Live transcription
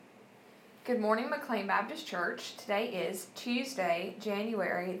Good morning, McLean Baptist Church. Today is Tuesday,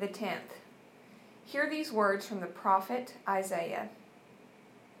 January the 10th. Hear these words from the prophet Isaiah.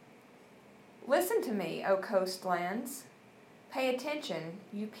 Listen to me, O coastlands. Pay attention,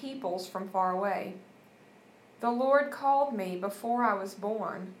 you peoples from far away. The Lord called me before I was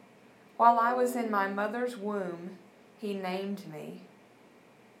born. While I was in my mother's womb, He named me.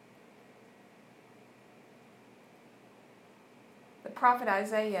 The prophet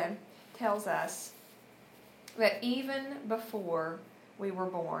Isaiah tells us that even before we were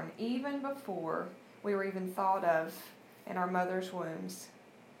born, even before we were even thought of in our mother's wombs,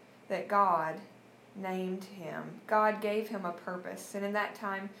 that God named him. God gave him a purpose, and in that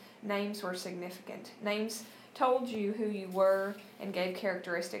time, names were significant. Names told you who you were and gave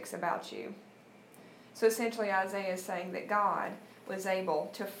characteristics about you. So essentially, Isaiah is saying that God was able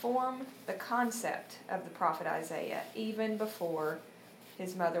to form the concept of the prophet Isaiah even before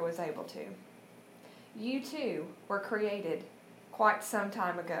his mother was able to. You too were created quite some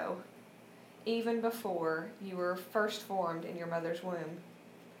time ago, even before you were first formed in your mother's womb.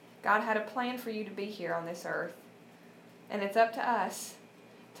 God had a plan for you to be here on this earth, and it's up to us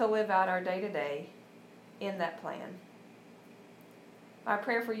to live out our day-to-day in that plan. My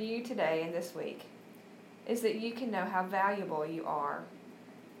prayer for you today and this week is that you can know how valuable you are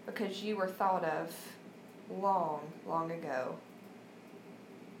because you were thought of long, long ago.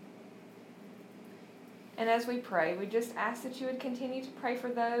 And as we pray, we just ask that you would continue to pray for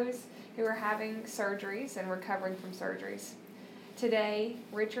those who are having surgeries and recovering from surgeries. Today,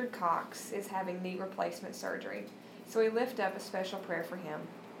 Richard Cox is having knee replacement surgery, so we lift up a special prayer for him.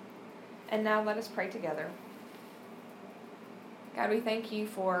 And now let us pray together. God, we thank you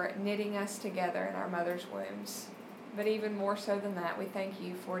for knitting us together in our mother's wombs. But even more so than that, we thank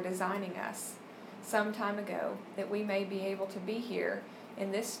you for designing us some time ago that we may be able to be here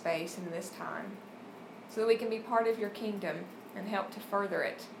in this space and in this time, so that we can be part of your kingdom and help to further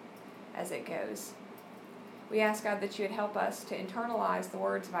it as it goes. We ask, God, that you would help us to internalize the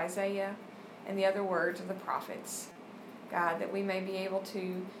words of Isaiah and the other words of the prophets. God, that we may be able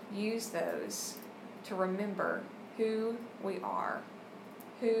to use those to remember who we are,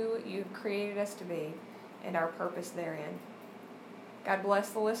 who you've created us to be, and our purpose therein. God, bless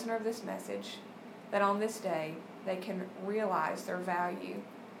the listener of this message, that on this day they can realize their value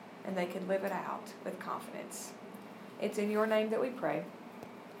and they can live it out with confidence. It's in your name that we pray.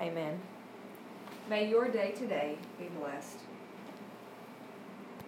 Amen. May your day today be blessed.